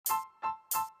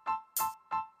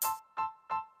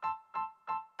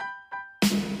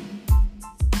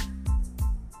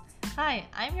Hi,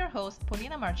 I'm your host,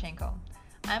 Polina Marchenko.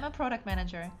 I'm a product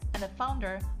manager and the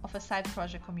founder of a side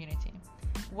project community,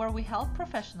 where we help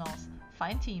professionals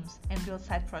find teams and build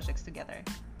side projects together.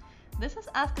 This is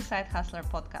Ask a Side Hustler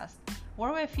podcast,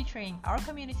 where we're featuring our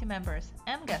community members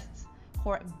and guests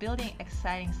who are building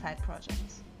exciting side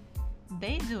projects.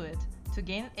 They do it to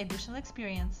gain additional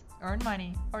experience, earn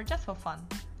money, or just for fun.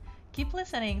 Keep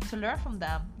listening to learn from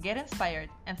them, get inspired,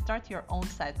 and start your own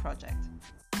side project.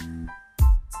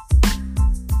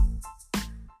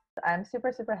 I'm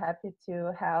super happy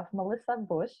to have Melissa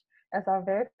Bush as our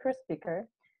very first speaker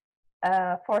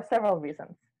for several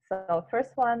reasons. So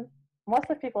first one, most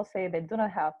of people say they do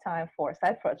not have time for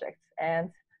side projects.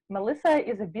 And Melissa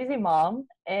is a busy mom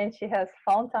and she has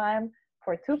found time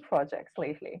for 2 projects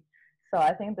lately. So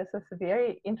I think this is a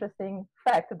very interesting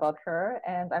fact about her,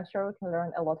 and I'm sure we can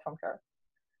learn a lot from her.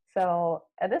 So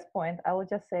at this point, I will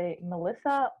just say,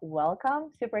 Melissa,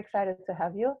 welcome. Super excited to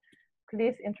have you.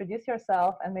 Please introduce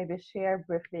yourself and maybe share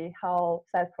briefly how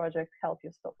side projects help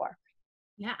you so far.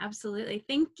 Yeah, absolutely.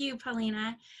 Thank you,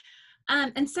 Paulina.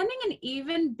 And sending an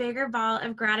even bigger ball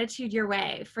of gratitude your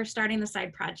way for starting the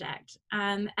side project.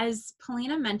 As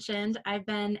Paulina mentioned, I've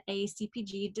been a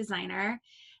CPG designer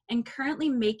and currently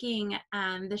making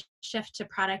the shift to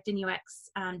product and UX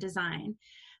design.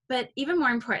 But even more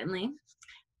importantly,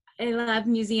 I love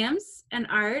museums and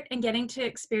art and getting to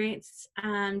experience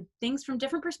things from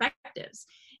different perspectives.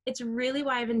 It's really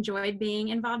why I've enjoyed being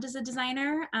involved as a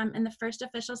designer in the first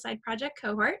official side project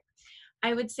cohort.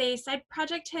 I would say side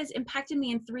project has impacted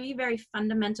me in 3 very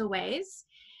fundamental ways.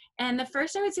 And the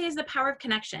first I would say is the power of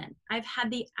connection. I've had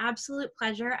the absolute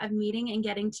pleasure of meeting and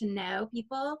getting to know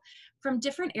people from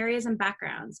different areas and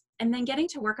backgrounds, and then getting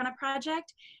to work on a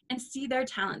project and see their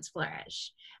talents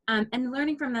flourish. And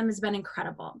learning from them has been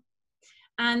incredible.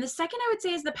 And the second I would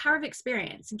say is the power of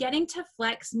experience, getting to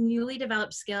flex newly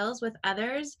developed skills with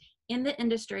others in the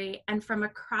industry and from a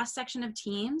cross section of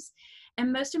teams.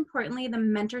 And most importantly, the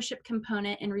mentorship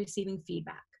component in receiving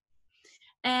feedback.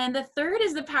 And the third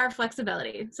is the power of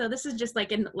flexibility. So this is just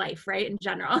like in life, right, in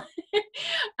general.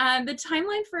 The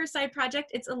timeline for a side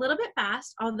project, it's a little bit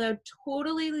fast, although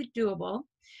totally doable.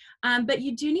 But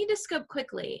you do need to scope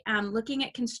quickly, looking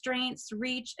at constraints,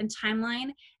 reach, and timeline,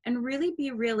 and really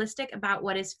be realistic about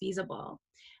what is feasible.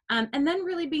 And then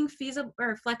really being feasible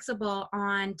or flexible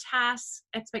on tasks,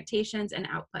 expectations, and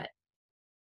output.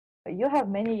 You have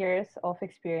many years of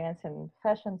experience in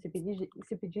fashion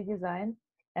CPG design,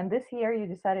 and this year you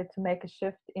decided to make a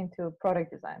shift into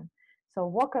product design. So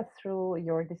walk us through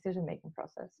your decision-making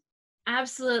process.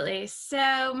 Absolutely.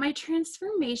 So my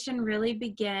transformation really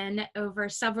began over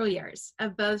several years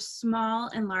of both small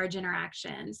and large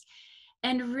interactions.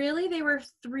 And really, they were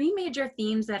 3 major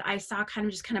themes that I saw kind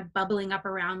of bubbling up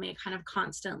around me kind of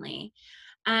constantly.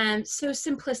 So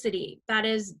simplicity, that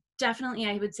is definitely,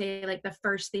 I would say, like the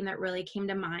first thing that really came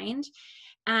to mind.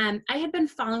 I had been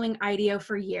following IDEO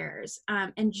for years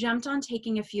and jumped on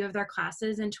taking a few of their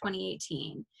classes in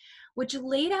 2018, which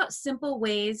laid out simple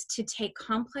ways to take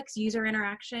complex user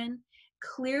interaction,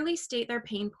 clearly state their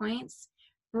pain points,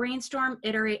 brainstorm,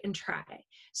 iterate, and try.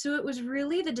 So it was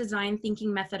really the design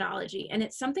thinking methodology, and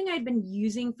it's something I'd been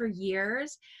using for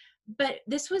years, but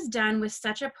this was done with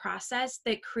such a process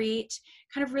that create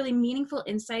kind of really meaningful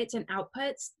insights and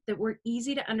outputs that were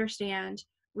easy to understand,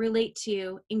 relate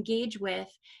to, engage with,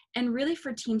 and really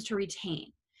for teams to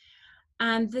retain.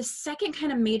 The second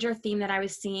kind of major theme that I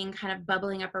was seeing kind of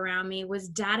bubbling up around me was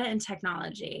data and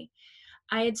technology.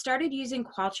 I had started using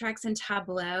Qualtrics and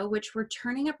Tableau, which were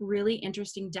turning up really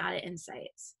interesting data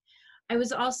insights. I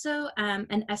was also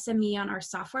an SME on our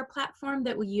software platform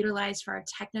that we utilize for our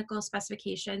technical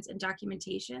specifications and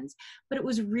documentations, but it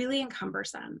was really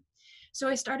cumbersome. So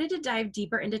I started to dive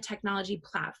deeper into technology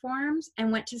platforms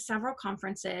and went to several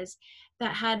conferences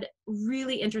that had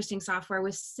really interesting software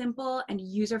with simple and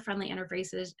user-friendly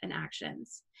interfaces and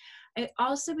actions. I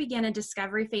also began a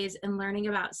discovery phase in learning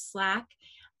about Slack,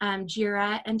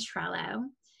 Jira, and Trello.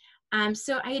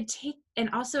 So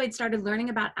I'd started learning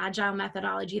about agile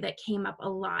methodology that came up a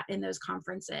lot in those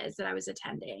conferences that I was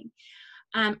attending.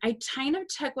 I kind of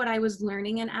took what I was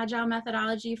learning in agile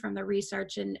methodology from the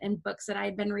research and books that I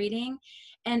had been reading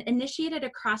and initiated a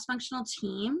cross-functional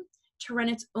team to run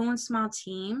its own small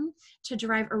team to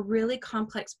drive a really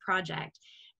complex project.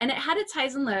 And it had its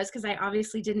highs and lows because I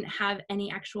obviously didn't have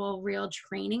any actual real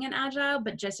training in agile,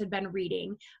 but just had been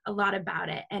reading a lot about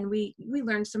it. And we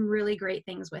learned some really great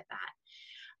things with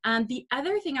that. The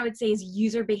other thing I would say is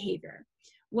user behavior.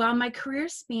 While my career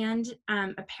spanned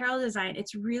apparel design,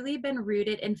 it's really been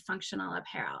rooted in functional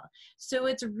apparel. So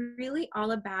it's really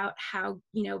all about how,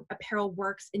 apparel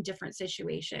works in different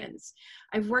situations.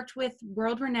 I've worked with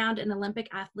world-renowned and Olympic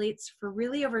athletes for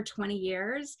really over 20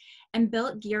 years and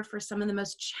built gear for some of the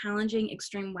most challenging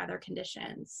extreme weather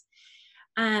conditions.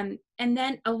 And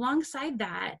then alongside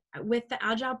that, with the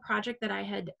Agile project that I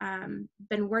had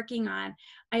been working on,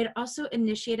 I had also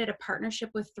initiated a partnership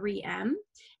with 3M,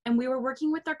 and we were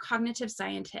working with their cognitive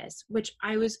scientists, which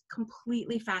I was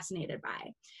completely fascinated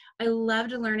by. I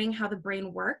loved learning how the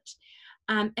brain worked.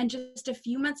 And just a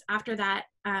few months after that,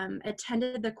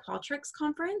 attended the Qualtrics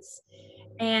conference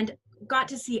and got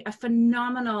to see a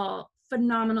phenomenal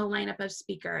lineup of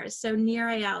speakers. So Nir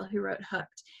Eyal, who wrote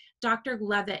Hooked, Dr.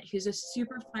 Levitt, who's a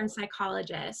super fun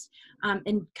psychologist,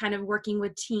 and kind of working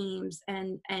with teams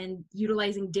and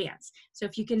utilizing dance. So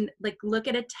if you can look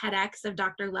at a TEDx of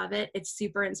Dr. Levitt, it's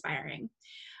super inspiring.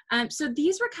 So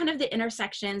these were kind of the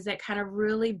intersections that kind of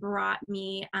really brought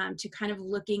me to kind of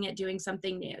looking at doing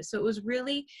something new. So it was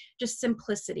really just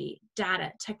simplicity,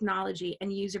 data, technology,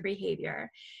 and user behavior.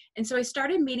 And so I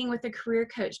started meeting with a career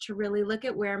coach to really look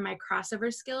at where my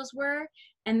crossover skills were.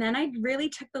 And then I really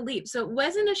took the leap. So it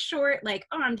wasn't a short,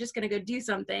 I'm just going to go do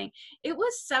something. It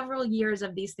was several years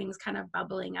of these things kind of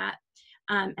bubbling up.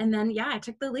 And then, I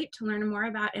took the leap to learn more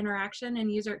about interaction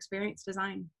and user experience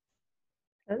design.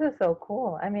 This is so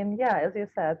cool. I mean, yeah, as you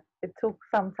said, it took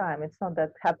some time. It's not that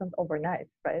it happened overnight,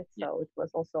 right? Yeah. So it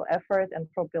was also effort and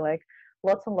probably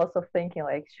lots and lots of thinking,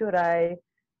 should I,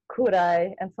 could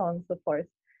I, and so on and so forth.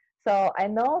 So I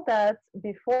know that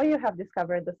before you have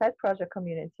discovered the side project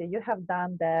community, you have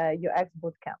done the UX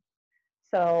bootcamp.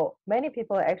 So many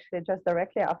people actually just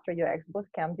directly after UX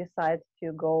bootcamp decide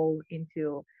to go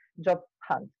into job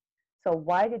hunt. So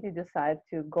why did you decide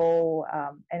to go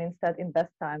and instead invest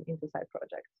time into side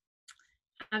projects?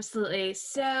 Absolutely.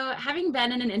 So having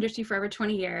been in an industry for over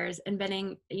 20 years and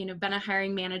been a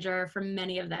hiring manager for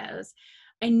many of those,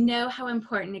 I know how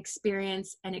important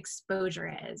experience and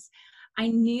exposure is. I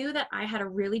knew that I had a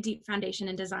really deep foundation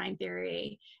in design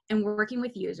theory and working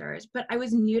with users, but I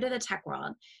was new to the tech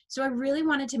world. So I really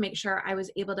wanted to make sure I was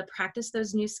able to practice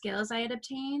those new skills I had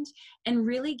obtained and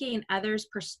really gain others'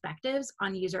 perspectives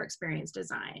on user experience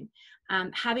design.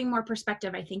 Having more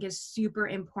perspective, I think, is super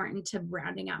important to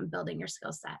rounding out and building your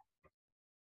skill set.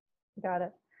 Got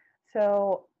it.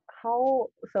 So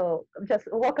just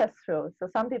walk us through. So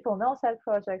some people know side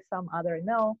projects, some other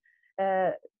know.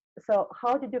 So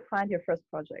how did you find your first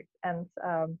project and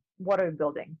what are you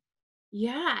building?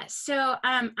 Yeah, so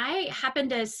I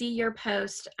happened to see your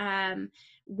post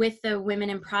with the Women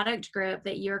in Product group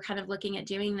that you're kind of looking at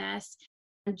doing this.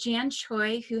 Jan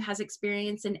Choi, who has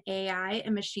experience in AI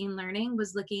and machine learning,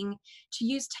 was looking to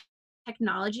use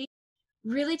technology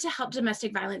really to help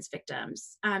domestic violence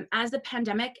victims. As the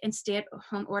pandemic and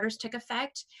stay-at-home orders took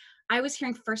effect, I was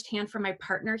hearing firsthand from my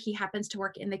partner, he happens to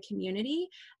work in the community,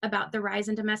 about the rise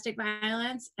in domestic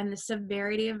violence and the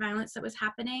severity of violence that was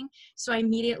happening. So I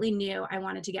immediately knew I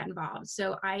wanted to get involved.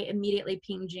 So I immediately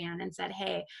pinged Jan and said,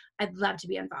 hey, I'd love to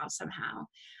be involved somehow.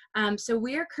 So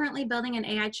we are currently building an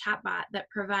AI chatbot that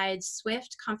provides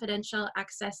swift, confidential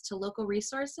access to local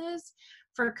resources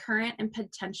for current and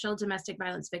potential domestic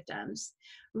violence victims.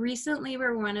 Recently, we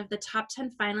were one of the top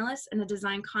 10 finalists in a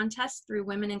design contest through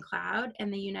Women in Cloud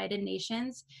and the United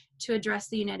Nations to address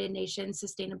the United Nations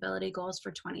sustainability goals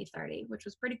for 2030, which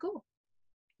was pretty cool.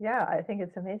 Yeah, I think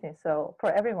it's amazing. So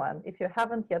for everyone, if you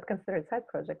haven't yet considered side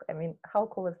project, I mean, how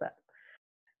cool is that?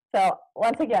 So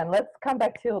once again, let's come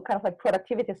back to kind of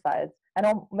productivity sides. I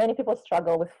know many people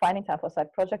struggle with finding time for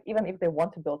side project, even if they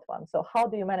want to build one. So how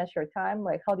do you manage your time?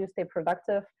 How do you stay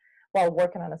productive while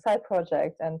working on a side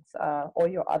project and all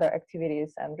your other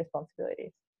activities and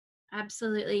responsibilities?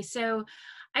 Absolutely. So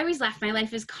I always laugh. My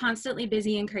life is constantly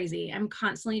busy and crazy. I'm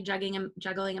constantly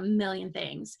juggling a million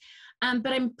things.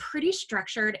 But I'm pretty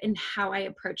structured in how I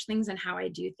approach things and how I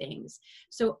do things.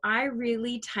 So I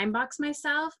really time box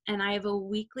myself, and I have a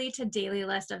weekly to daily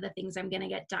list of the things I'm going to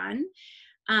get done.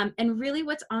 And really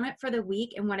what's on it for the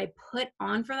week and what I put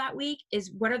on for that week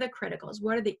is what are the criticals?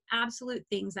 What are the absolute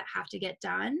things that have to get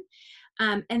done?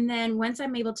 And then once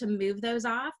I'm able to move those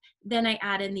off, then I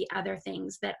add in the other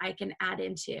things that I can add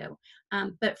into.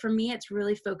 But for me, it's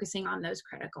really focusing on those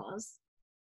criticals.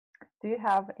 Do you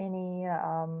have any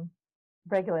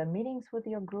regular meetings with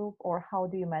your group, or how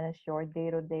do you manage your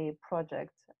day-to-day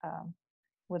projects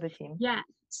with the team? Yeah.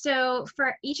 So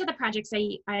for each of the projects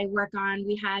I work on,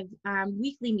 we have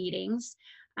weekly meetings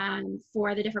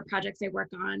for the different projects I work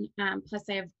on. Plus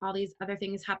I have all these other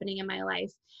things happening in my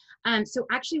life. So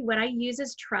actually what I use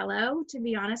is Trello, to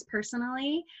be honest,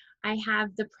 personally. I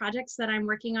have the projects that I'm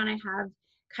working on. I have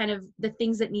kind of the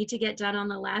things that need to get done on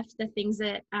the left, the things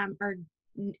that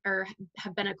are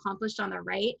have been accomplished on the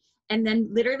right, and then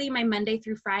literally my Monday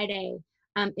through Friday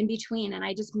in between. And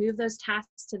I just move those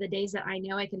tasks to the days that I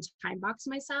know I can time box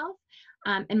myself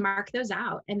and mark those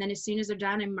out. And then as soon as they're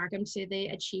done, I mark them to the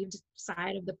achieved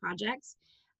side of the projects.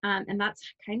 And that's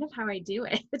kind of how I do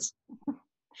it.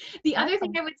 The other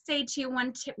thing Awesome. I would say too,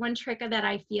 one trick that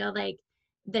I feel like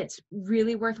that's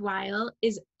really worthwhile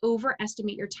is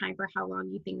overestimate your time for how long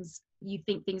you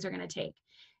think things are going to take.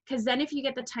 Because then if you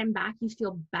get the time back, you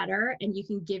feel better and you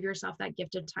can give yourself that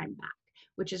gift of time back,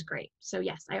 which is great. So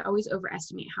yes, I always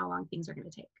overestimate how long things are going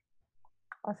to take.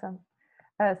 Awesome.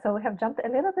 So we have jumped a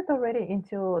little bit already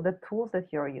into the tools that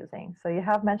you're using. So you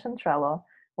have mentioned Trello.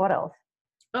 What else?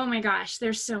 Oh my gosh,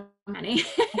 there's so many.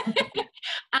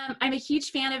 I'm a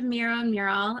huge fan of Miro and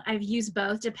Mural. I've used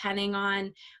both depending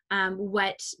on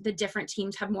what the different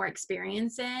teams have more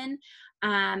experience in.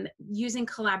 Using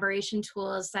collaboration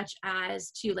tools such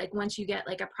as to like once you get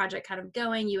like a project kind of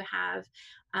going, you have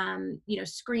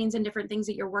screens and different things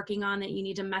that you're working on that you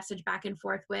need to message back and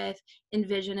forth with.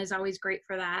 InVision is always great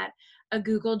for that. A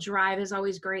Google Drive is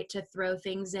always great to throw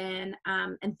things in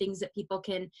and things that people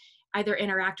can either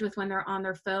interact with when they're on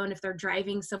their phone, if they're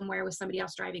driving somewhere with somebody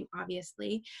else driving,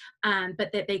 obviously, but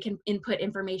that they can input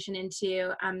information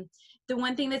into. The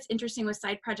one thing that's interesting with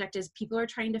Side Project is people are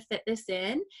trying to fit this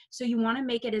in. So you want to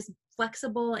make it as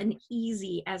flexible and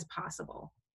easy as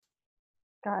possible.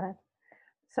 Got it.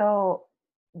 So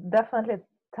definitely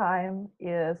time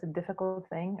is a difficult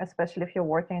thing, especially if you're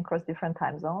working across different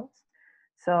time zones.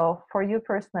 So for you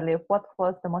personally, what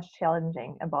was the most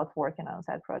challenging about working on a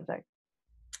side project?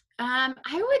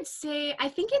 I would say, I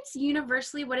think it's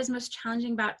universally what is most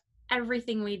challenging about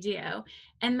everything we do.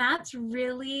 And that's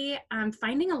really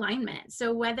finding alignment.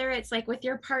 So whether it's like with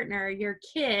your partner, your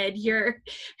kid, your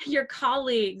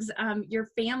colleagues,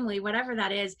 your family, whatever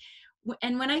that is.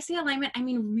 And when I say alignment, I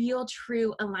mean real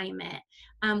true alignment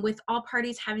with all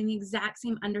parties having the exact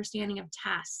same understanding of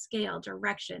tasks, scale,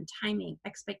 direction, timing,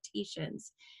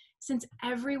 expectations. Since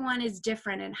everyone is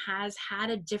different and has had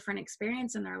a different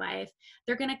experience in their life,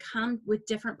 they're going to come with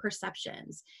different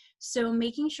perceptions. So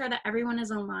making sure that everyone is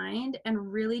aligned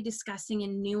and really discussing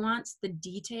in nuance the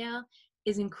detail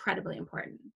is incredibly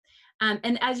important.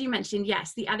 And as you mentioned,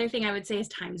 yes, the other thing I would say is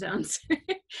time zones.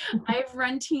 I've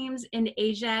run teams in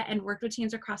Asia and worked with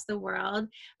teams across the world,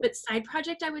 but Side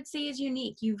Project I would say is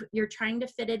unique. You're trying to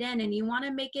fit it in and you want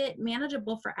to make it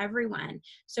manageable for everyone.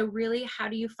 So really, how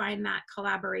do you find that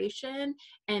collaboration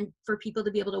and for people to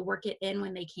be able to work it in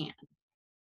when they can?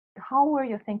 How were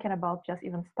you thinking about just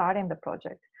even starting the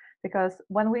project? Because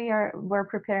when we're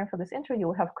preparing for this interview,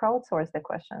 we have crowdsourced the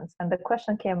questions, and the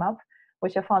question came up,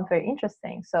 which I found very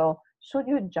interesting. So, should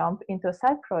you jump into a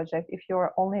side project if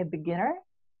you're only a beginner,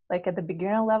 like at the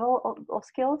beginner level of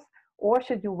skills, or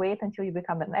should you wait until you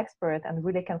become an expert and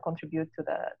really can contribute to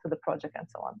the project and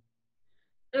so on?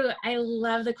 Ooh, I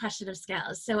love the question of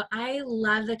scales. So I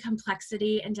love the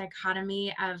complexity and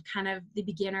dichotomy of kind of the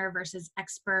beginner versus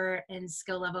expert and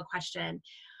skill level question.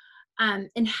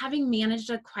 And having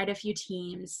managed quite a few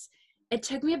teams, it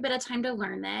took me a bit of time to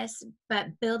learn this, but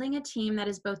building a team that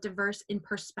is both diverse in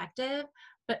perspective,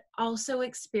 but also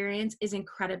experience is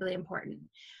incredibly important.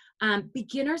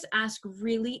 Beginners ask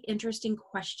really interesting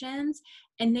questions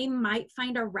and they might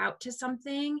find a route to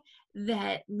something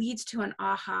that leads to an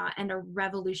aha and a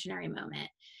revolutionary moment.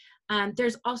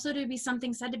 There's also to be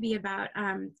something said to be about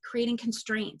creating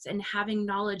constraints and having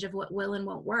knowledge of what will and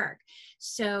won't work.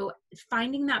 So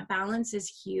finding that balance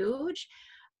is huge.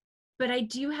 But I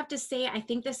do have to say, I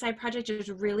think this side project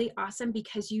is really awesome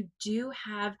because you do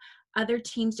have other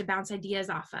teams to bounce ideas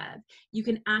off of. You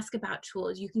can ask about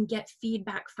tools. You can get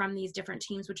feedback from these different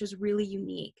teams, which is really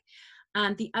unique.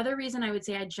 The other reason I would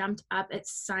say I jumped up at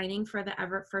signing for the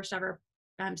first ever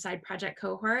side project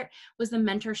cohort was the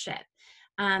mentorship.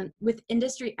 With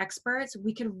industry experts,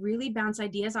 we could really bounce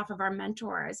ideas off of our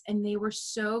mentors, and they were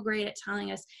so great at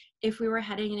telling us if we were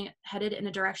headed in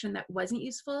a direction that wasn't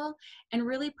useful and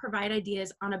really provide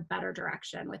ideas on a better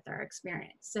direction with their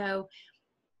experience. So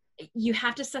you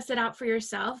have to suss it out for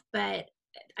yourself, but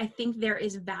I think there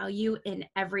is value in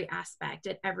every aspect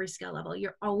at every skill level.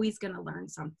 You're always going to learn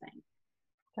something.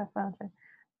 Definitely.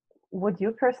 Would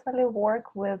you personally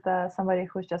work with somebody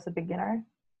who's just a beginner?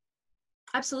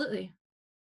 Absolutely.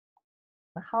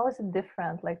 How is it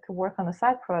different, like to work on a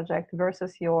side project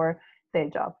versus your day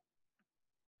job?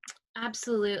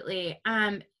 Absolutely.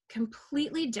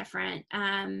 Completely different.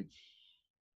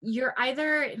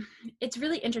 It's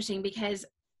really interesting because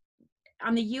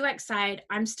on the UX side,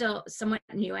 I'm still somewhat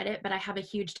new at it, but I have a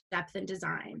huge depth in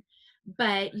design.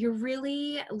 But you're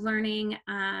learning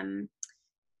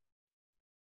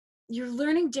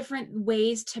different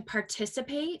ways to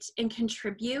participate and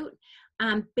contribute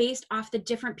based off the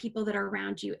different people that are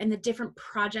around you and the different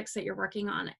projects that you're working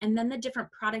on, and then the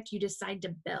different product you decide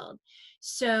to build.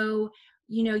 So,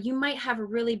 you might have a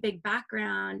really big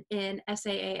background in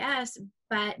SaaS,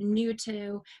 but new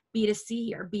to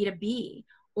B2C or B2B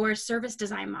or service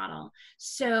design model.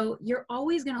 So you're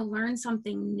always going to learn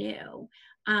something new.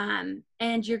 And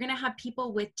you're going to have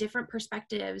people with different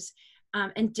perspectives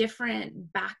and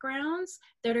different backgrounds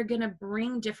that are going to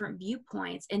bring different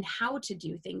viewpoints and how to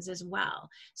do things as well.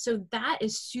 So that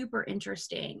is super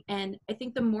interesting. And I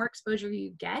think the more exposure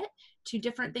you get to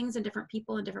different things and different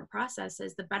people and different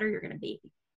processes, the better you're going to be.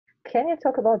 Can you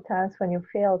talk about times when you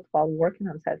failed while working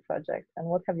on side projects, and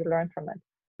what have you learned from it?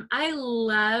 I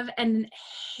love and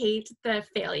hate the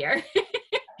failure.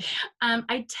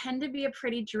 I tend to be a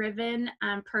pretty driven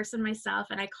person myself,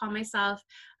 and I call myself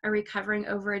a recovering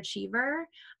overachiever.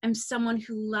 I'm someone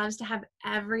who loves to have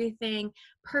everything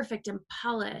perfect and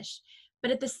polished,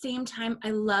 but at the same time,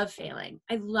 I love failing.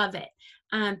 I love it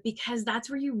because that's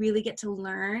where you really get to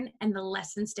learn and the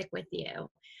lessons stick with you.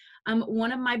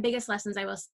 One of my biggest lessons I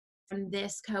will say from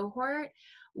this cohort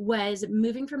was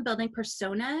moving from building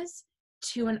personas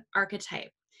to an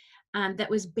archetype. That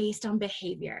was based on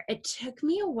behavior. It took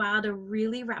me a while to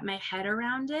really wrap my head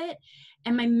around it.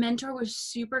 And my mentor was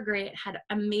super great, had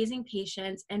amazing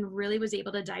patience, and really was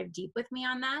able to dive deep with me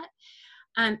on that.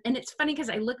 And it's funny because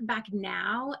I look back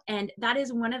now, and that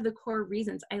is one of the core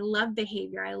reasons I love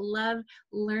behavior. I love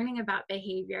learning about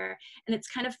behavior. And it's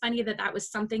kind of funny that that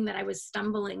was something that I was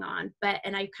stumbling on,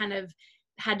 and I kind of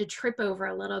had to trip over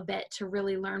a little bit to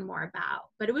really learn more about.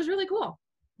 But it was really cool.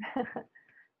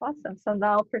 Awesome. So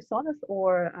now personas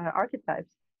or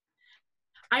archetypes?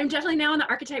 I'm definitely now on the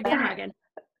archetype bandwagon.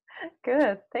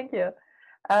 Good, thank you.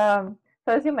 So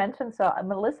as you mentioned, so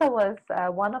Melissa was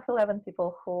one of 11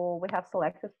 people who we have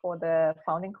selected for the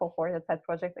founding cohort at Side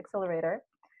Project Accelerator.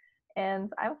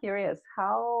 And I'm curious,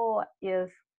 how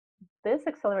is this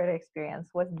accelerator experience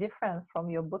was different from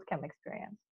your bootcamp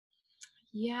experience?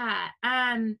 Yeah.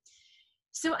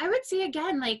 So I would say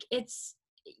again, like it's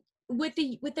with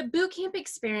the boot camp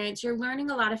experience, you're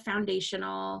learning a lot of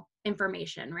foundational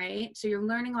information, right? So you're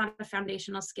learning a lot of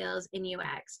foundational skills in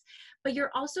UX, but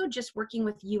you're also just working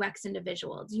with UX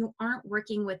individuals. You aren't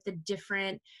working with the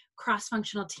different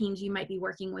cross-functional teams you might be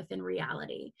working with in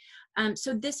reality.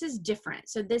 So this is different.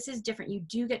 You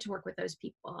do get to work with those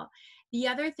people. The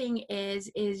other thing is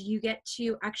you get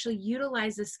to actually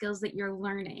utilize the skills that you're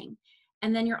learning.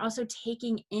 And then you're also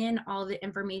taking in all the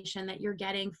information that you're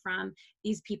getting from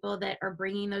these people that are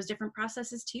bringing those different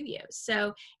processes to you.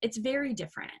 So it's very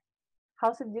different.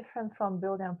 How's it different from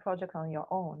building a project on your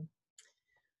own?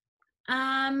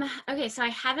 Okay, so I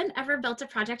haven't ever built a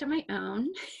project on my own.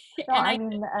 No, I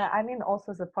mean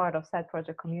also as a part of Side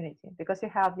Project community, because you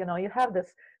have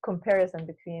this comparison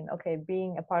between, okay,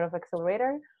 being a part of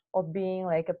Accelerator or being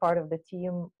like a part of the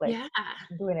team, like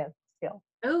doing it still.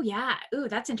 Oh yeah. Ooh,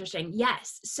 that's interesting.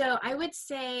 Yes. So I would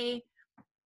say,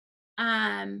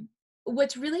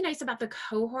 what's really nice about the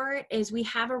cohort is we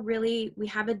have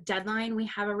a deadline. We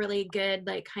have a really good,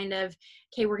 like, kind of,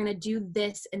 okay, we're going to do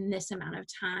this in this amount of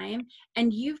time.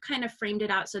 And you've kind of framed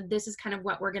it out. So this is kind of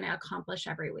what we're going to accomplish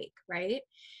every week. Right.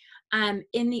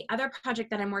 In the other project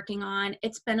that I'm working on,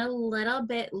 it's been a little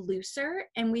bit looser,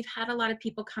 and we've had a lot of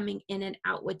people coming in and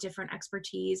out with different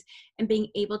expertise and being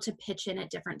able to pitch in at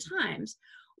different times,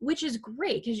 which is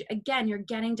great because, again, you're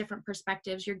getting different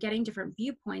perspectives, you're getting different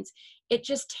viewpoints. It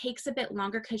just takes a bit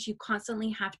longer because you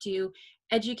constantly have to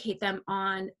educate them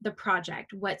on the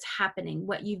project, what's happening,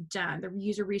 what you've done, the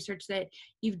user research that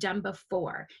you've done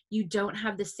before. You don't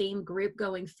have the same group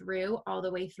going through all the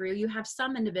way through. You have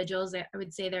some individuals that I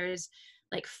would say there's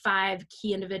like 5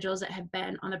 key individuals that have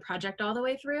been on the project all the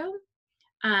way through.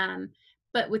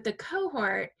 But with the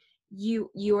cohort,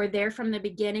 you are there from the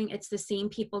beginning. It's the same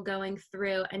people going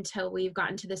through until we've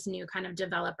gotten to this new kind of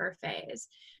developer phase.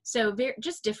 So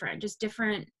just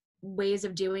different ways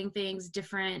of doing things,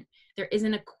 different. There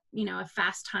isn't a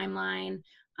fast timeline,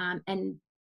 and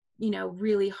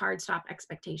really hard stop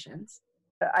expectations.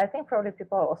 I think probably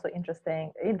people are also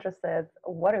interested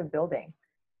what are you building.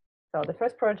 So the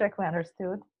first project we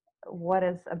understood. What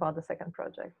is about the second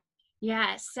project?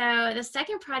 Yeah, so the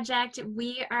second project,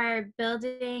 we are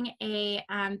building a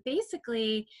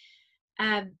basically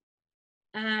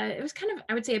it was kind of,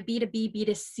 I would say, a B2B,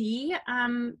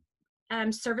 B2C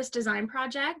service design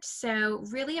project. So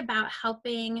really about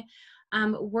helping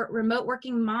remote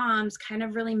working moms kind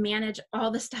of really manage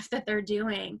all the stuff that they're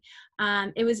doing.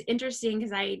 It was interesting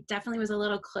because I definitely was a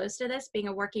little close to this, being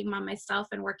a working mom myself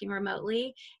and working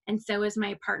remotely. And so is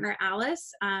my partner,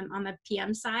 Alice, on the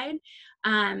PM side.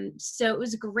 So it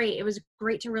was great. It was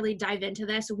great to really dive into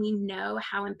this. We know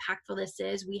how impactful this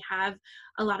is. We have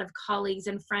a lot of colleagues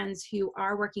and friends who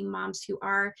are working moms who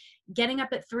are getting up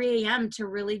at 3 a.m. to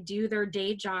really do their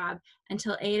day job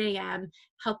until 8 a.m.,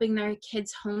 helping their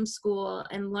kids homeschool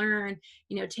and learn,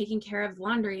 taking care of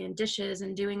laundry and dishes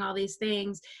and doing all these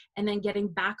things, and then getting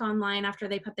back online after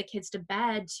they put the kids to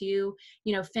bed to,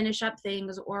 finish up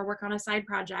things or work on a side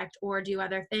project or do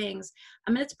other things.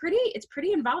 I mean, it's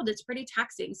pretty involved. It's pretty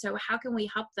taxing. So how can we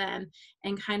help them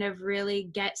and kind of really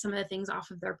get some of the things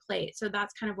off of their plate? So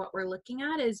that's kind of what we're looking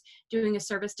at, is doing a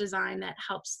service design that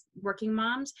helps working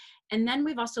moms. And then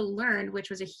we've also learned, which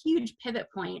was a huge pivot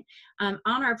point on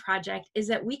our project, is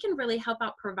that we can really help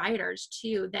out providers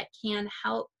too that can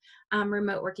help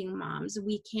remote working moms.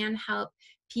 We can help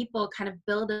people kind of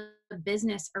build a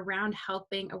business around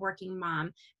helping a working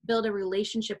mom, build a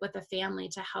relationship with a family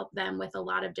to help them with a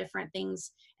lot of different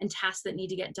things and tasks that need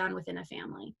to get done within a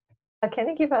family. Can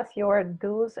you give us your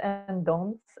do's and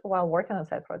don'ts while working on a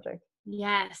side project?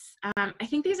 Yes. I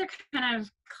think these are kind of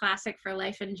classic for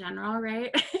life in general,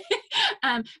 right?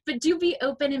 But do be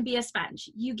open and be a sponge.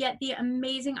 You get the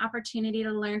amazing opportunity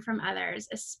to learn from others,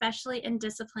 especially in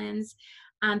disciplines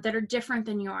that are different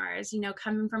than yours,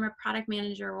 coming from a product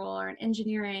manager role or an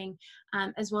engineering,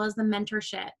 as well as the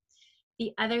mentorship.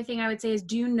 The other thing I would say is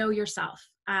do know yourself.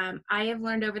 I have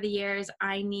learned over the years,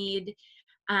 I need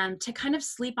to kind of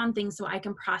sleep on things so I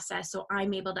can process, so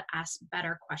I'm able to ask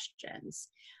better questions.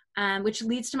 Which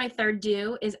leads to my third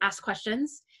do, is ask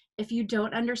questions. If you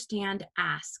don't understand,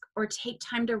 ask, or take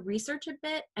time to research a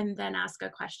bit and then ask a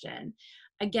question.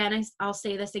 Again, I'll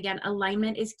say this again,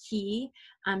 alignment is key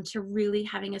to really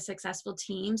having a successful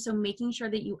team. So making sure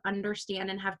that you understand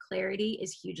and have clarity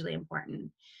is hugely important.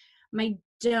 My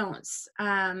don'ts,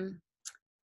 I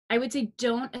would say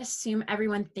don't assume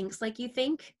everyone thinks like you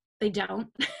think. They don't.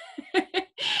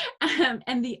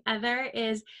 And the other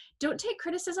is don't take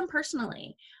criticism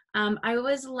personally. I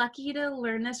was lucky to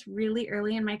learn this really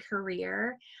early in my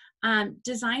career.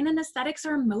 Design and aesthetics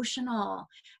are emotional.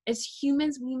 As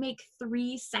humans, we make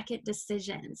 3-second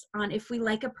decisions on if we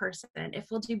like a person, if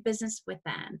we'll do business with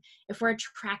them, if we're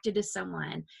attracted to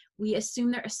someone. We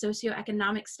assume their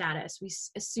socioeconomic status. We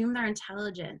assume their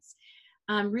intelligence.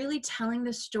 Really telling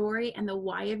the story and the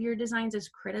why of your designs is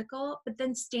critical, but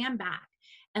then stand back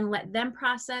and let them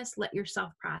process, let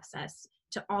yourself process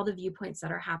to all the viewpoints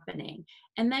that are happening.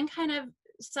 And then kind of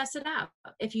suss it out.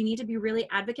 If you need to be really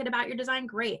advocate about your design,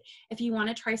 great. If you want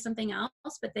to try something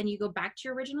else, but then you go back to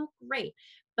your original, great.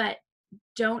 But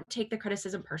don't take the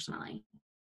criticism personally.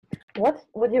 What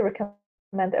would you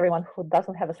recommend everyone who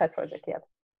doesn't have a side project yet?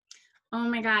 Oh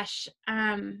my gosh.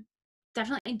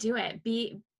 Definitely do it.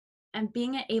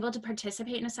 Being able to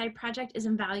participate in a side project is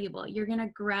invaluable. You're going to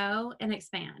grow and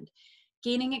expand.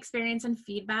 Gaining experience and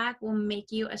feedback will make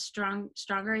you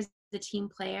stronger as a team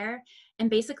player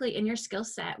and basically in your skill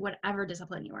set, whatever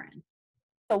discipline you are in.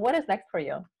 So what is next for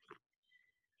you?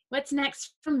 What's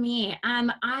next for me?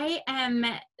 I am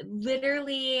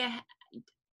literally,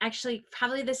 actually,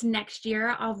 probably this next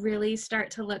year, I'll really start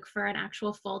to look for an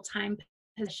actual full-time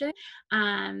position.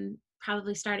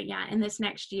 Probably starting, in this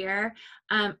next year.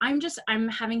 I'm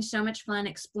having so much fun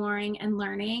exploring and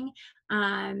learning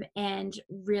and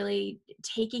really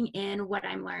taking in what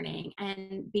I'm learning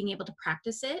and being able to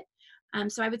practice it.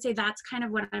 So I would say that's kind of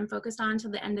what I'm focused on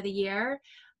till the end of the year,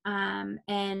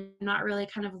 and not really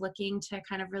kind of looking to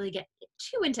kind of really get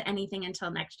too into anything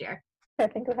until next year. I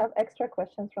think we have extra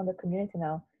questions from the community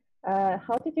now.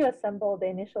 How did you assemble the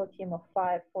initial team of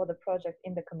 5 for the project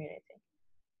in the community?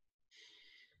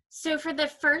 So for the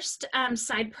first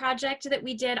side project that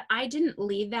we did, I didn't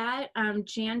lead that.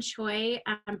 Jan Choi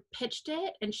pitched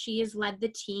it, and she has led the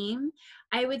team.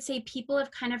 I would say people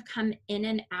have kind of come in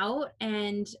and out,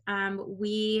 and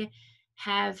we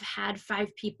have had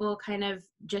 5 people kind of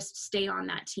just stay on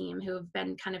that team who have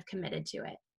been kind of committed to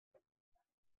it.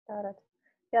 Got it.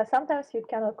 Yeah, sometimes you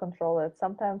cannot control it.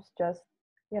 Sometimes just,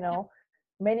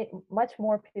 much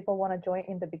more people want to join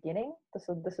in the beginning. This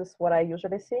is what I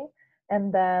usually see.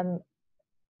 And then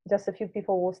just a few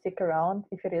people will stick around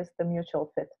if it is the mutual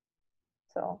fit.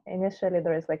 So initially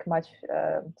there is like much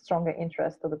stronger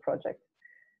interest to the project.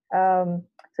 So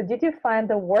did you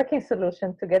find a working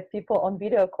solution to get people on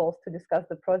video calls to discuss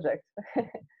the project?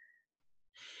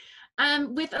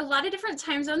 With a lot of different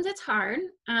time zones, it's hard,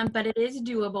 but it is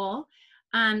doable.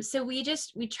 So you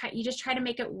just try to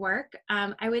make it work.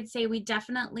 I would say we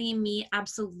definitely meet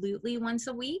absolutely once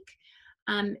a week,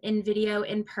 in video,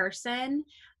 in person.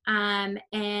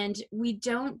 And we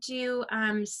don't do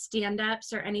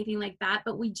stand-ups or anything like that,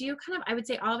 but we do kind of, I would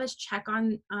say all of us check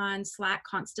on Slack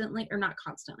constantly, or not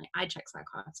constantly, I check Slack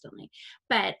constantly,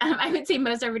 but I would say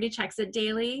most everybody checks it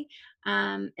daily,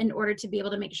 in order to be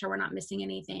able to make sure we're not missing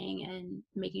anything and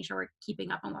making sure we're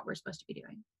keeping up on what we're supposed to be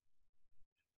doing.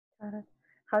 Got it.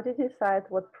 How did you decide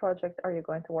what project are you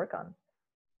going to work on?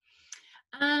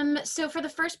 So for the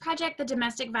first project, the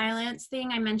domestic violence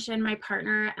thing, I mentioned my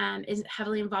partner is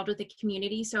heavily involved with the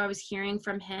community. So I was hearing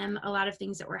from him a lot of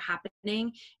things that were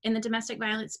happening in the domestic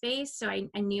violence space. So I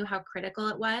knew how critical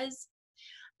it was.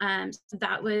 So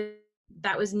that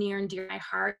was near and dear to my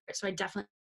heart. So I definitely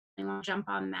want to jump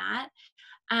on that.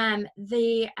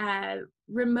 The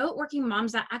remote working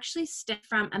moms, that actually stemmed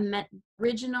from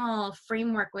original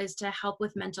framework was to help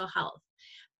with mental health.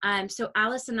 So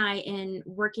Alice and I, in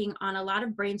working on a lot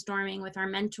of brainstorming with our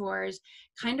mentors,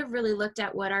 kind of really looked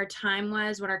at what our time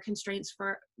was, what our constraints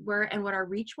were, and what our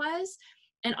reach was,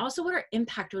 and also what our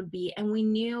impact would be. And we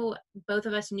knew, both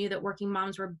of us knew, that working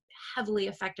moms were heavily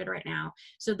affected right now.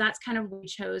 So that's kind of we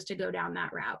chose to go down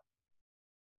that route.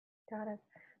 Got it.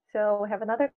 So we have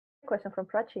another question from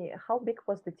Prachi. How big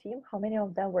was the team? How many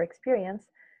of them were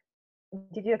experienced?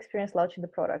 Did you experience launching the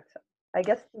product? I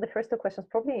guess the first two questions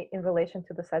probably in relation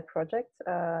to the side project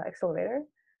accelerator.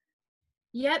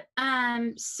 Yep.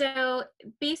 So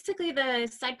basically the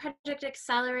side project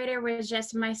accelerator was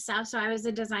just myself. So I was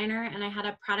a designer and I had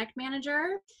a product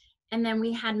manager, and then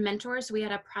we had mentors. We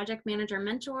had a project manager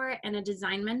mentor and a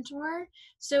design mentor.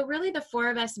 So really the four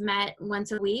of us met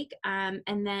once a week, and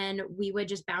then we would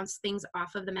just bounce things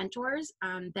off of the mentors,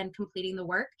 then completing the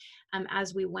work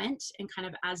as we went, and kind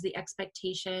of as the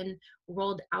expectation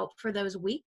rolled out for those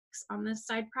weeks on this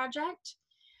side project.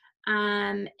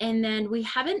 And then we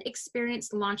haven't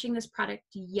experienced launching this product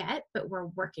yet, but we're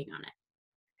working on it.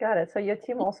 Got it. So your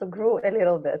team also grew a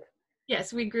little bit.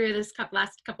 Yes, we grew this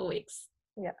last couple weeks.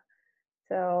 Yeah.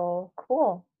 So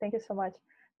cool. Thank you so much.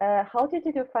 How did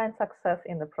you define success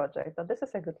in the project? Oh, this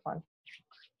is a good one.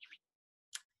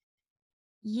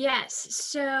 Yes.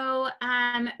 So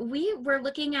we were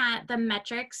looking at the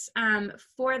metrics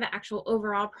for the actual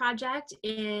overall project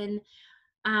in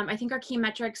I think our key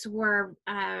metrics were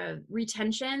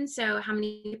retention. So how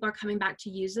many people are coming back to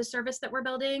use the service that we're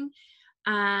building?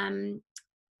 How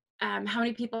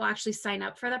many people actually sign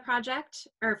up for the project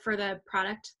or for the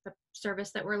product, the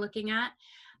service that we're looking at?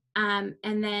 And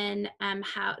then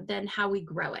how we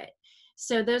grow it.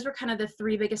 So those were kind of the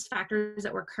three biggest factors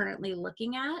that we're currently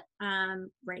looking at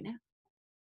right now.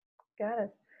 Got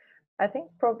it. I think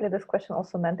probably this question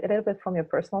also meant a little bit from your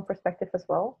personal perspective as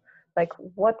well. Like,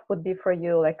 what would be for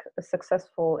you like a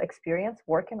successful experience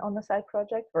working on the side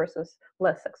project versus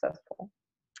less successful?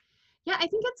 Yeah, I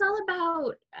think it's all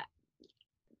about,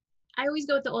 I always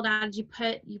go with the old adage,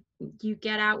 you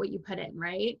get out what you put in,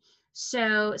 right?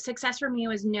 So success for me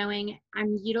was knowing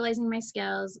I'm utilizing my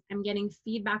skills, I'm getting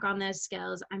feedback on those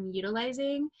skills I'm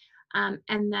utilizing,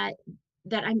 and that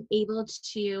I'm able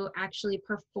to actually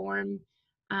perform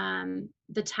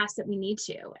the tasks that we need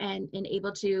to, and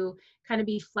able to kind of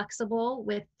be flexible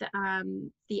with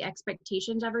the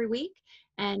expectations every week,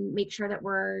 and make sure that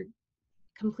we're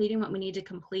completing what we need to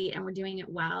complete and we're doing it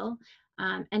well.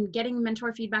 And getting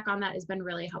mentor feedback on that has been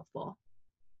really helpful.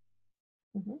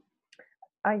 Mm-hmm.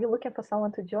 Are you looking for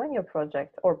someone to join your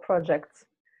project or projects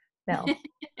now?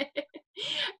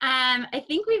 I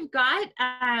think we've got,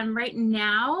 right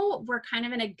now, we're kind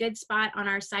of in a good spot on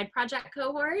our side project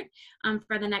cohort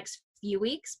for the next few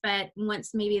weeks, but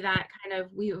once maybe that kind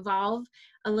of, we evolve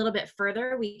a little bit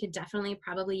further, we could definitely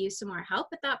probably use some more help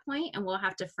at that point, and we'll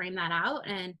have to frame that out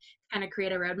and kind of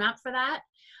create a roadmap for that.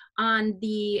 On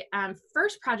the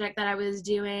first project that I was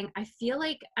doing, I feel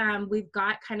like we've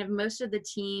got kind of most of the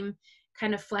team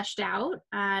kind of fleshed out,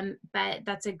 but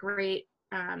that's a great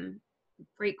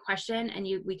question, and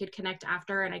we could connect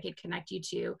after, and I could connect you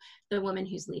to the woman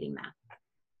who's leading that.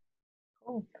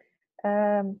 Cool.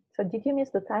 So did you miss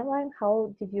the timeline?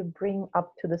 How did you bring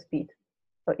up to the speed?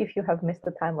 So if you have missed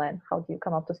the timeline, how do you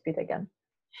come up to speed again?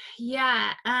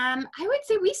 Yeah, I would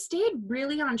say we stayed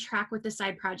really on track with the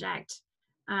side project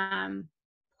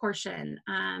portion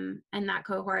and that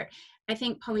cohort. I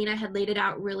think Paulina had laid it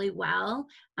out really well,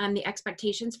 the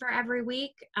expectations for every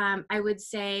week. I would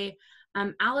say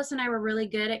Alice and I were really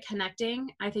good at connecting.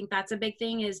 I think that's a big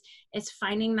thing, is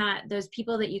finding that those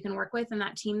people that you can work with and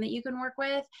that team that you can work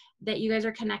with, that you guys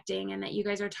are connecting and that you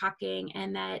guys are talking,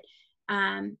 and that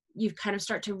you've kind of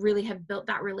start to really have built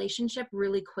that relationship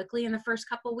really quickly in the first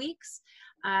couple weeks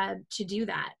to do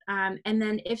that. And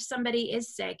then if somebody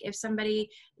is sick, if somebody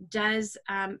does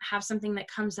have something that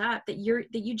comes up, that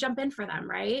you jump in for them,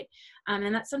 right?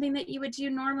 And that's something that you would do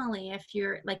normally if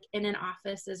you're like in an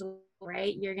office as well,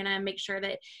 right? You're gonna make sure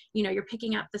that you're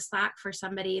picking up the slack for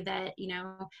somebody that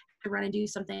to run and do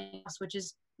something else, which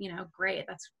is great.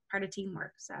 That's part of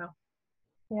teamwork. So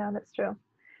yeah, that's true.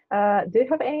 Do you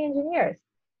have any engineers?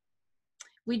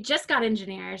 we just got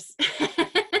engineers.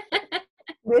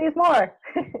 We need more.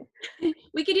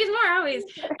 We could use more always.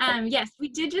 Yes, we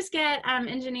did just get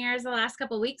engineers the last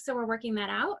couple of weeks, so we're working that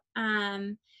out.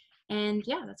 And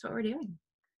yeah, that's what we're doing.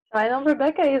 I know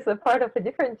Rebecca is a part of a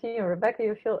different team. Rebecca,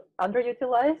 you feel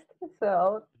underutilized.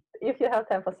 So if you have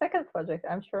time for second project,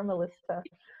 I'm sure Melissa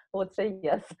would say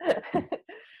yes.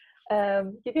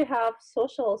 Did you have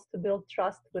socials to build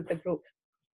trust with the group?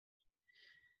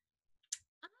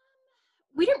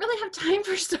 We didn't really have time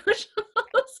for socials.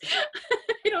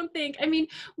 I don't think. I mean,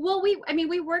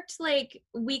 we worked like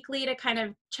weekly to kind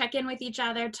of check in with each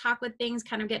other, talk with things,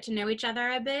 kind of get to know each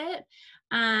other a bit.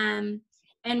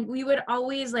 And we would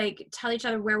always like tell each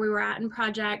other where we were at in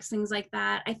projects, things like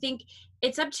that. I think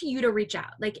it's up to you to reach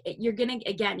out. Like you're gonna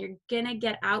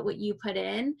get out what you put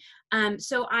in.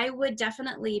 So I would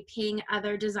definitely ping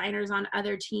other designers on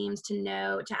other teams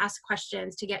to ask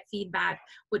questions, to get feedback,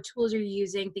 what tools you're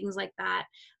using, things like that.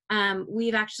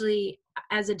 We've actually,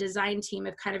 as a design team,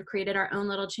 have kind of created our own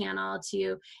little channel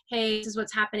to, hey, this is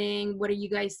what's happening. What are you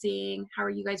guys seeing? How are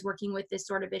you guys working with this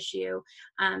sort of issue?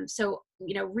 So,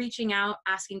 reaching out,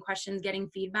 asking questions, getting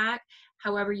feedback,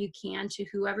 however you can to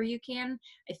whoever you can.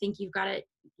 I think you got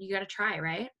to try,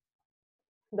 right?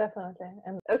 Definitely.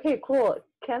 And okay, cool.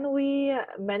 Can we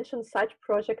mention such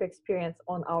project experience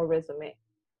on our resume?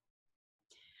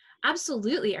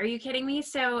 Absolutely. Are you kidding me?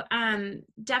 So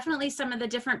definitely some of the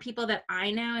different people that I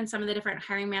know and some of the different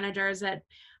hiring managers that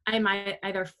I'm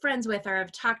either friends with or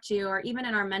have talked to, or even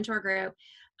in our mentor group.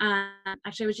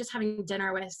 Actually, I was just having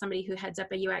dinner with somebody who heads up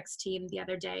a UX team the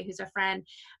other day, who's a friend.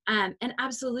 And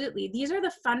absolutely, these are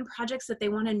the fun projects that they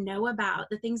want to know about,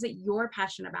 the things that you're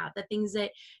passionate about, the things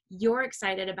that you're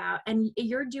excited about, and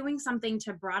you're doing something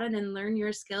to broaden and learn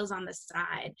your skills on the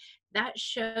side. That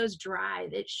shows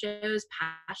drive, it shows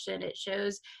passion, it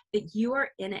shows that you are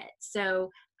in it. So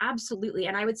absolutely.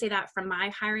 And I would say that from my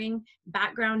hiring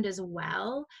background as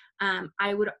well,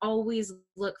 I would always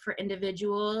look for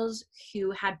individuals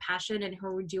who had passion and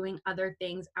who were doing other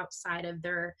things outside of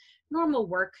their normal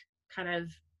work kind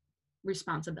of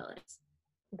responsibilities.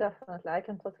 Definitely. I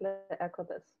can totally echo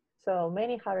this. So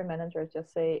many hiring managers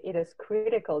just say it is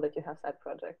critical that you have side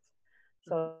projects.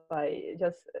 So I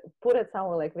just put it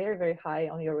somewhere like very, very high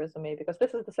on your resume, because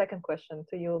this is the second question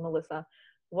to you, Melissa.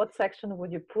 What section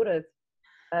would you put it?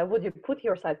 Would you put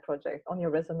your side project on your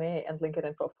resume and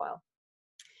LinkedIn profile?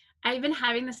 I've been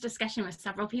having this discussion with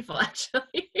several people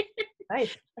actually.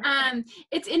 Nice.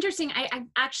 It's interesting. I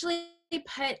actually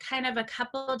put kind of a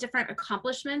couple different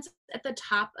accomplishments at the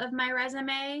top of my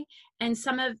resume, and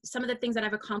some of the things that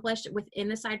I've accomplished within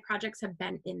the side projects have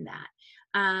been in that.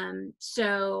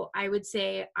 So I would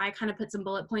say I kind of put some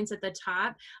bullet points at the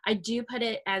top. I do put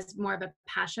it as more of a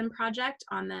passion project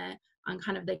on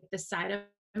kind of the side of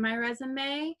my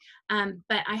resume.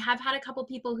 But I have had a couple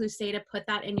people who say to put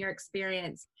that in your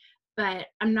experience, but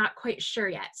I'm not quite sure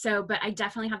yet. So, but I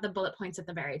definitely have the bullet points at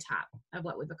the very top of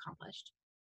what we've accomplished.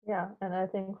 Yeah, and I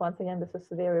think once again, this is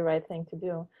the very right thing to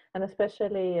do. And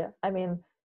especially, I mean,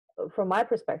 from my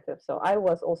perspective, so I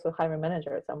was also hiring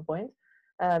manager at some point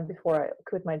before I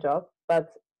quit my job. But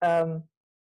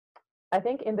I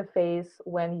think in the phase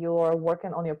when you're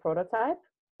working on your prototype,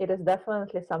 it is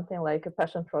definitely something like a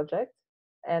passion project.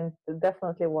 And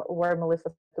definitely where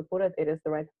Melissa to put it, it is the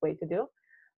right way to do.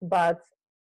 But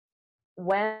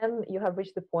when you have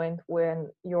reached the point when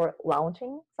you're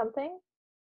launching something,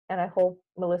 and I hope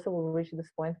Melissa will reach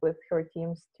this point with her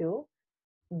teams too,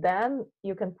 then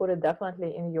you can put it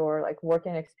definitely in your like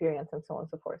working experience and so on and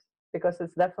so forth, because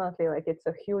it's definitely like it's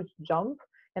a huge jump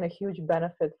and a huge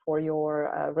benefit for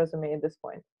your resume at this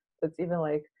point. So it's even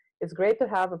like it's great to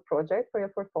have a project for your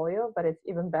portfolio, but it's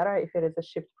even better if it is a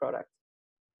shipped product.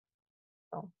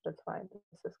 So that's fine.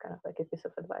 This is kind of like a piece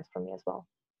of advice from me as well.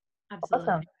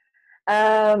 Absolutely.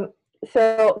 Awesome.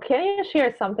 So can you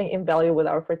share something in value with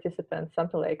our participants,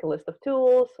 something like a list of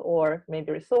tools or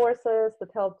maybe resources that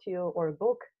helped you, or a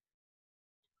book?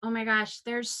 Oh my gosh,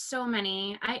 there's so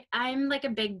many. I'm like a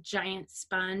big giant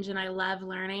sponge and I love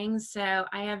learning. So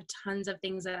I have tons of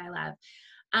things that I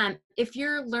love. If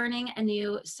you're learning a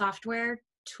new software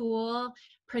tool,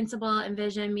 Principal,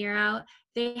 Envision, Miro,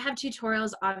 they have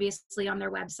tutorials obviously on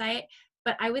their website,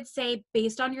 but I would say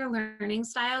based on your learning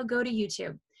style, go to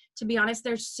YouTube. To be honest,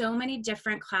 there's so many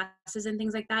different classes and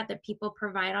things like that that people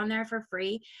provide on there for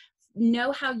free.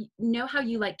 Know how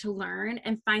you like to learn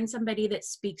and find somebody that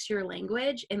speaks your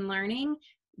language in learning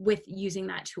with using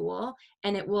that tool,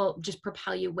 and it will just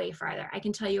propel you way farther. I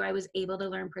can tell you I was able to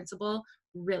learn Principal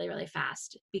really, really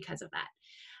fast because of that.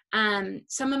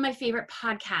 Some of my favorite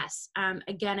podcasts,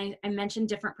 again, I mentioned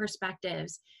different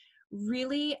perspectives.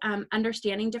 Really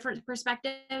understanding different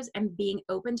perspectives and being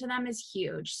open to them is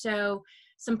huge. So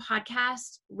some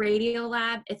podcasts,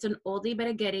 Radiolab, it's an oldie but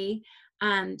a goodie.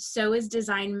 So is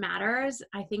Design Matters.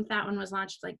 I think that one was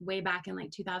launched like way back in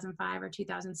like 2005 or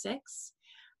 2006.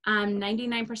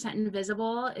 99%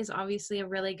 Invisible is obviously a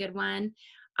really good one.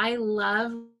 I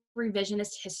love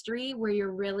revisionist history, where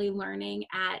you're really learning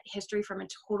at history from a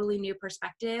totally new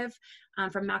perspective,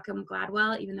 from Malcolm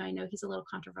Gladwell, even though I know he's a little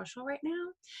controversial right now.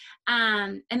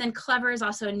 And then Clever is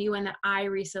also a new one that I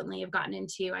recently have gotten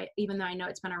into, even though I know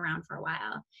it's been around for a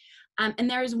while. And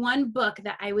there's one book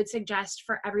that I would suggest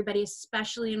for everybody,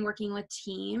 especially in working with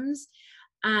teams.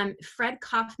 Fred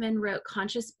Kaufman wrote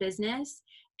Conscious Business,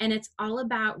 and it's all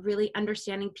about really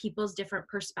understanding people's different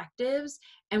perspectives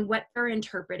and what they're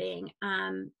interpreting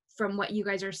from what you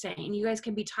guys are saying. You guys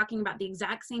could be talking about the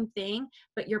exact same thing,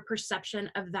 but your perception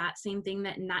of that same thing,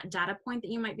 that data point that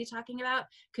you might be talking about,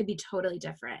 could be totally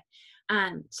different.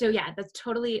 So yeah, that's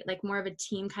totally like more of a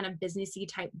team kind of businessy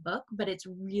type book, but it's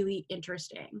really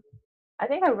interesting. I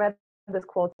think I read this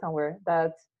quote somewhere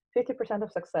that 50%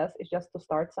 of success is just to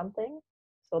start something.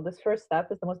 So this first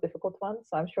step is the most difficult one.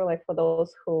 So I'm sure like for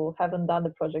those who haven't done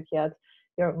the project yet,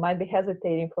 you might be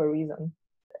hesitating for a reason.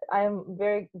 I am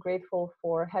very grateful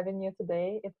for having you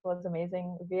today. It was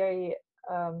amazing. Very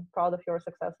proud of your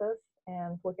successes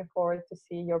and looking forward to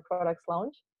see your products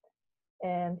launch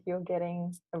and you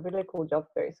getting a really cool job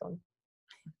very soon.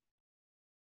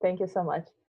 Thank you so much.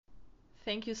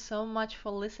 Thank you so much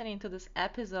for listening to this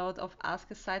episode of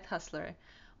Ask a Side Hustler.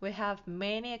 We have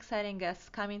many exciting guests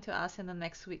coming to us in the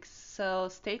next weeks, so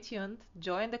stay tuned,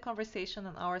 join the conversation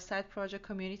on our Side Project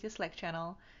Community Slack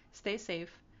channel. Stay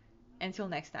safe. Until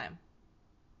next time.